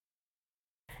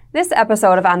This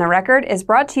episode of On the Record is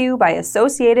brought to you by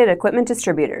Associated Equipment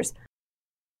Distributors.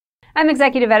 I'm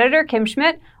Executive Editor Kim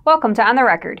Schmidt. Welcome to On the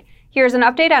Record. Here's an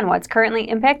update on what's currently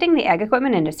impacting the ag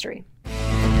equipment industry.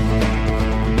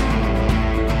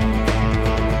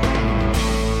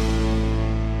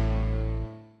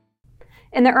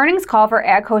 In the earnings call for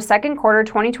AGCO's second quarter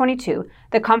 2022,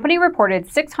 the company reported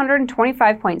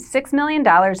 $625.6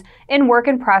 million in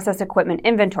work-in-process equipment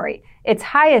inventory, its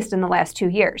highest in the last 2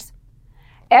 years.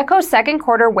 AGCO's second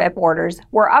quarter WIP orders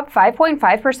were up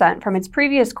 5.5% from its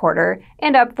previous quarter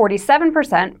and up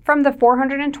 47% from the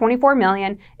 $424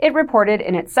 million it reported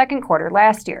in its second quarter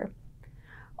last year.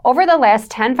 Over the last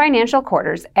 10 financial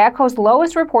quarters, AGCO's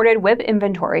lowest reported WIP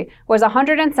inventory was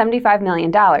 $175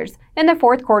 million in the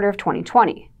fourth quarter of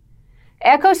 2020.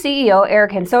 AGCO CEO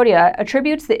Eric Hansotia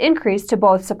attributes the increase to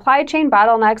both supply chain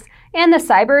bottlenecks and the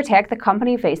cyber attack the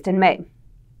company faced in May.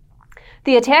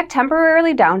 The attack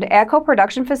temporarily downed AGCO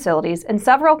production facilities in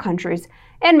several countries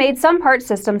and made some part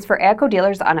systems for AGCO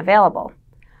dealers unavailable.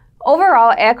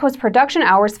 Overall, AGCO's production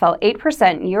hours fell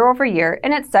 8% year over year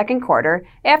in its second quarter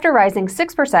after rising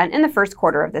 6% in the first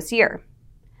quarter of this year.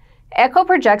 AGCO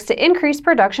projects to increase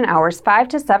production hours 5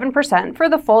 to 7% for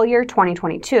the full year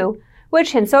 2022,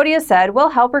 which Hansotia said will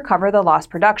help recover the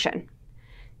lost production.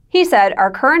 He said,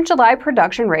 "Our current July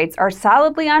production rates are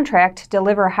solidly on track to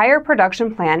deliver higher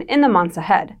production plan in the months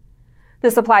ahead. The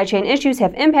supply chain issues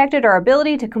have impacted our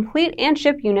ability to complete and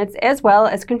ship units as well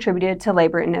as contributed to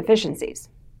labor inefficiencies."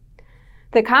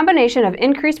 The combination of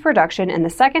increased production in the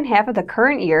second half of the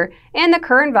current year and the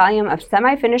current volume of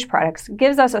semi-finished products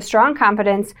gives us a strong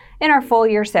confidence in our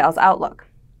full-year sales outlook.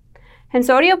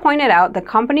 Hansotia pointed out the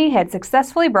company had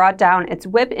successfully brought down its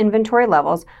WIP inventory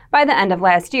levels by the end of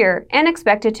last year and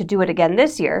expected to do it again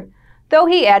this year, though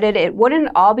he added it wouldn't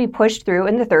all be pushed through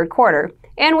in the third quarter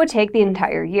and would take the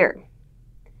entire year.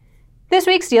 This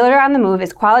week's dealer on the move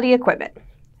is Quality Equipment.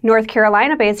 North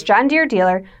Carolina-based John Deere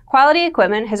dealer Quality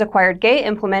Equipment has acquired Gay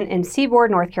Implement in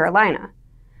Seaboard, North Carolina.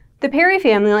 The Perry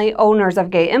family, owners of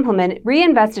Gay Implement,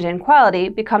 reinvested in Quality,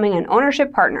 becoming an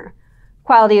ownership partner.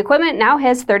 Quality Equipment now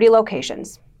has 30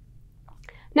 locations.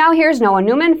 Now here's Noah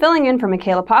Newman filling in for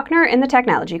Michaela Pochner in the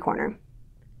Technology Corner.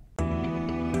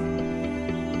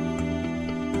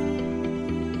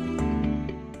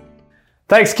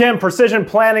 Thanks, Kim. Precision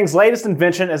Planning's latest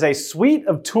invention is a suite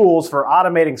of tools for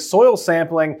automating soil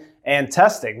sampling and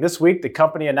testing. This week, the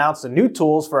company announced the new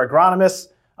tools for agronomists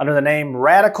under the name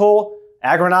Radical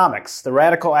Agronomics. The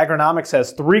Radical Agronomics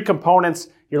has 3 components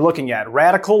you're looking at.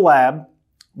 Radical Lab,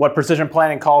 what Precision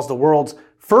Planning calls the world's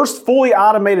first fully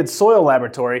automated soil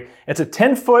laboratory. It's a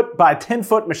 10-foot by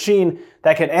 10-foot machine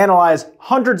that can analyze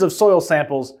hundreds of soil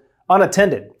samples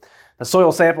unattended. The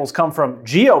soil samples come from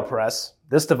GeoPress,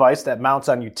 this device that mounts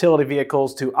on utility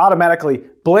vehicles to automatically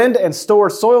blend and store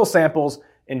soil samples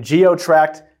in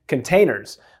geo-tracked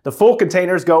containers. The full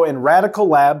containers go in Radical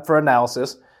Lab for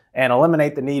analysis and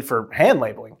eliminate the need for hand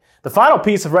labeling. The final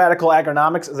piece of Radical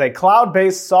Agronomics is a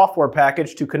cloud-based software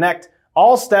package to connect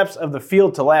all steps of the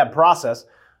field-to-lab process.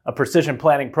 A Precision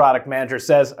Planning product manager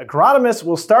says agronomists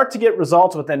will start to get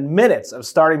results within minutes of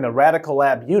starting the Radical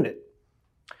Lab unit.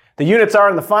 The units are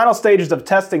in the final stages of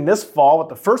testing this fall, with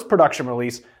the first production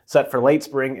release set for late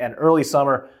spring and early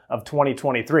summer of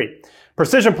 2023.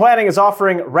 Precision Planning is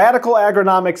offering Radical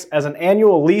Agronomics as an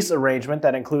annual lease arrangement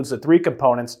that includes the 3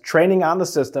 components, training on the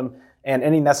system, and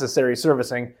any necessary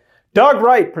servicing. Doug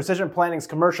Wright, Precision Planning's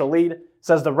commercial lead,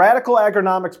 says the Radical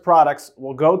Agronomics products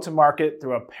will go to market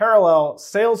through a parallel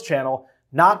sales channel,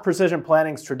 not Precision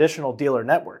Planning's traditional dealer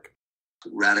network.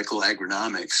 Radical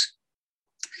Agronomics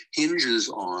hinges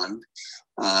on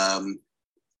the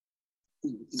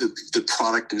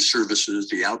product and services,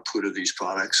 the output of these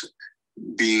products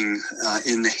being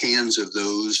in the hands of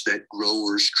those that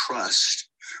growers trust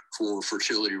for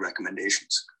fertility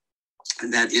recommendations.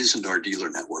 And that isn't our dealer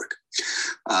network.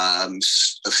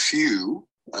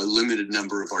 A limited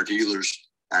number of our dealers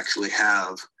actually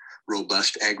have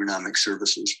robust agronomic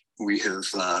services. We have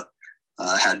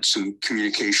had some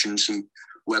communications, some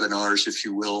webinars, if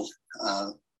you will,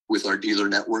 with our dealer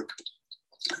network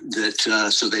that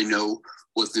so they know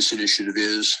what this initiative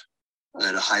is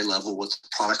at a high level, what the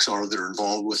products are that are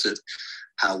involved with it,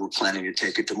 how we're planning to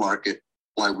take it to market,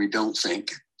 why we don't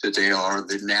think that they are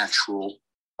the natural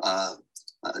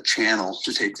channel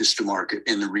to take this to market,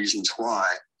 and the reasons why.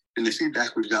 And the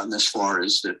feedback we've gotten thus far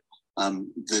is that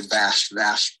the vast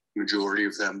majority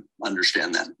of them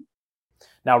understand that.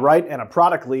 Now, Wright and a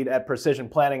product lead at Precision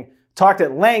Planning talked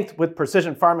at length with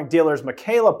precision farming dealers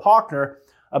Michaela Pochner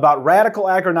about Radical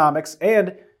Agronomics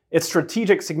and its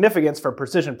strategic significance for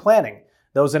Precision Planning.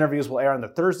 Those interviews will air on the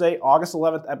Thursday, August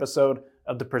 11th episode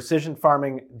of the Precision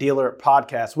Farming Dealer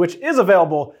podcast, which is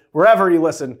available wherever you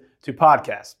listen to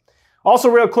podcasts. Also,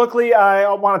 real quickly,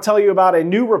 I want to tell you about a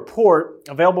new report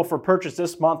available for purchase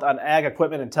this month on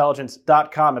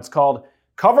AgEquipmentIntelligence.com. It's called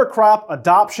Cover Crop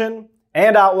Adoption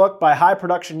and Outlook by High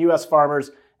Production U.S. Farmers,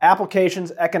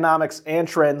 Applications, Economics, and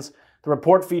Trends. The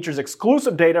report features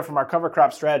exclusive data from our cover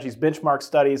crop strategies, benchmark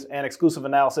studies, and exclusive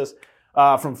analysis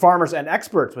from farmers and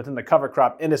experts within the cover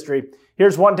crop industry.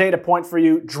 Here's one data point for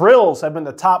you. Drills have been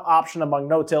the top option among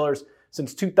no-tillers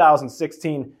since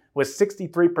 2016, with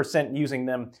 63% using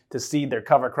them to seed their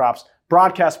cover crops.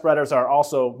 Broadcast spreaders are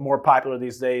also more popular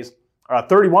these days.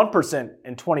 31%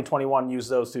 in 2021 use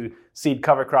those to seed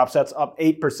cover crops. That's up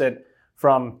 8%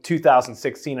 from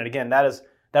 2016. And again,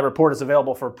 that report is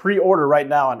available for pre-order right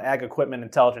now on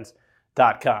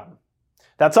AgEquipmentIntelligence.com.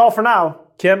 That's all for now.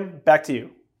 Kim, back to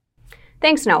you.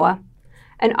 Thanks, Noah.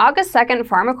 An August 2nd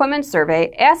farm equipment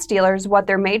survey asked dealers what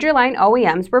their major line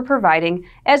OEMs were providing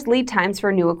as lead times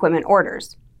for new equipment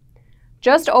orders.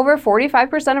 Just over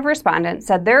 45% of respondents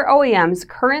said their OEM's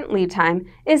current lead time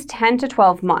is 10 to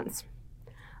 12 months.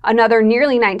 Another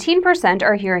nearly 19%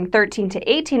 are hearing 13 to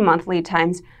 18-month lead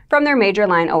times from their major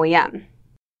line OEM.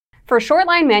 For short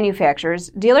line manufacturers,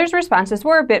 dealers' responses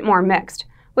were a bit more mixed,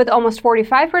 with almost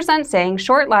 45% saying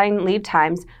short line lead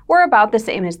times were about the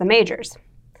same as the majors.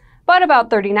 But about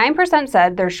 39%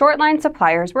 said their short line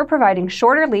suppliers were providing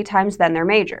shorter lead times than their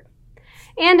major.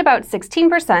 And about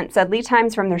 16% said lead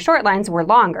times from their short lines were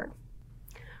longer.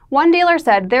 One dealer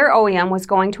said their OEM was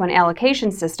going to an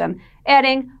allocation system,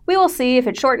 adding, "We will see if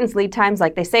it shortens lead times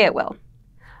like they say it will."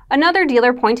 Another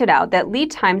dealer pointed out that lead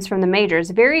times from the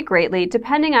majors vary greatly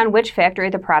depending on which factory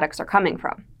the products are coming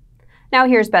from. Now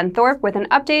here's Ben Thorpe with an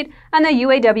update on the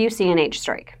UAW CNH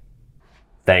strike.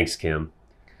 Thanks, Kim.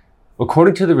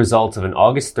 According to the results of an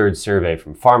August 3rd survey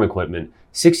from Farm Equipment,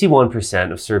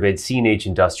 61% of surveyed CNH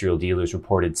industrial dealers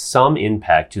reported some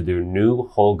impact to their new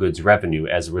whole goods revenue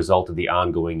as a result of the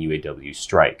ongoing UAW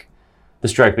strike. The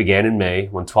strike began in May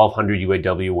when 1,200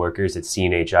 UAW workers at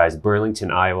CNHI's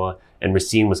Burlington, Iowa and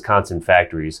Racine, Wisconsin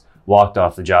factories walked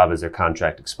off the job as their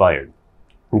contract expired.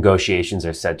 Negotiations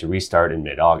are set to restart in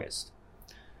mid-August.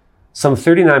 Some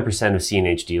 39% of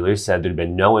CNH dealers said there'd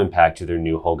been no impact to their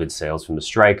new whole goods sales from the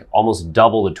strike, almost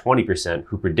double the 20%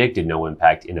 who predicted no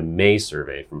impact in a May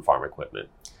survey from Farm Equipment.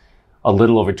 A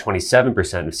little over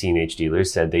 27% of CNH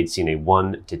dealers said they'd seen a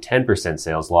 1 to 10%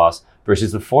 sales loss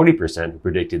versus the 40% who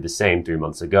predicted the same 3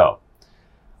 months ago.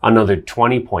 Another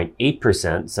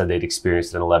 20.8% said they'd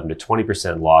experienced an 11 to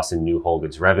 20% loss in new whole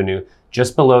goods revenue,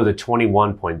 just below the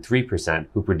 21.3%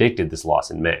 who predicted this loss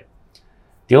in May.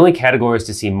 The only categories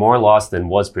to see more loss than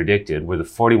was predicted were the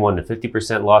 41 to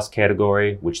 50% loss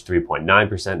category, which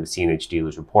 3.9% of CNH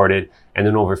dealers reported, and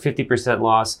an over 50%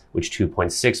 loss, which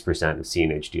 2.6% of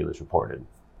CNH dealers reported.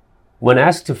 When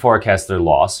asked to forecast their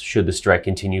loss, should the strike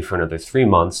continue for another 3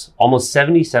 months, almost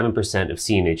 77% of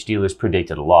CNH dealers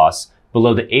predicted a loss,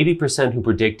 below the 80% who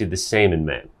predicted the same in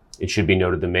May. It should be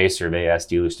noted the May survey asked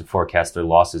dealers to forecast their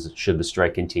losses should the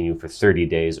strike continue for 30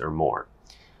 days or more.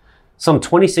 Some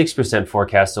 26%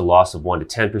 forecast a loss of 1 to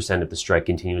 10% if the strike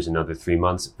continues another 3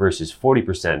 months versus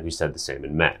 40% who said the same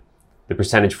in May. The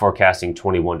percentage forecasting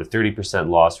 21 to 30%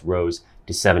 loss rose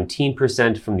to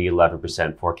 17% from the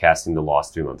 11% forecasting the loss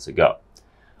 3 months ago.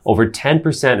 Over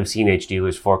 10% of CNH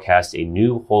dealers forecast a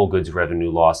new whole goods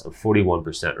revenue loss of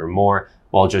 41% or more,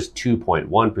 while just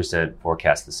 2.1%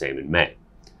 forecast the same in May.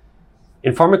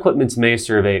 In Farm Equipment's May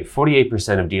survey,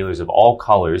 48% of dealers of all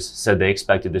colors said they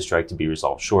expected the strike to be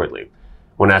resolved shortly.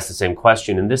 When asked the same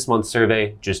question in this month's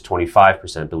survey, just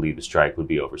 25% believed the strike would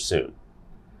be over soon.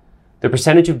 The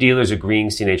percentage of dealers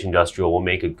agreeing CNH Industrial will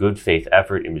make a good faith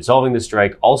effort in resolving the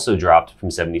strike also dropped from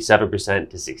 77%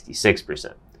 to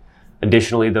 66%.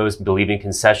 Additionally, those believing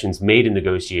concessions made in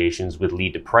negotiations would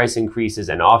lead to price increases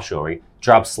and offshoring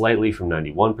dropped slightly from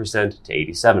 91% to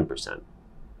 87%.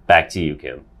 Back to you,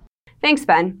 Kim. Thanks,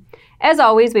 Ben. As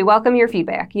always, we welcome your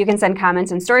feedback. You can send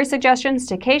comments and story suggestions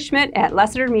to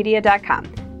kschmidt@lessitermedia.com.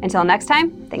 Until next time,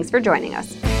 thanks for joining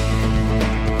us.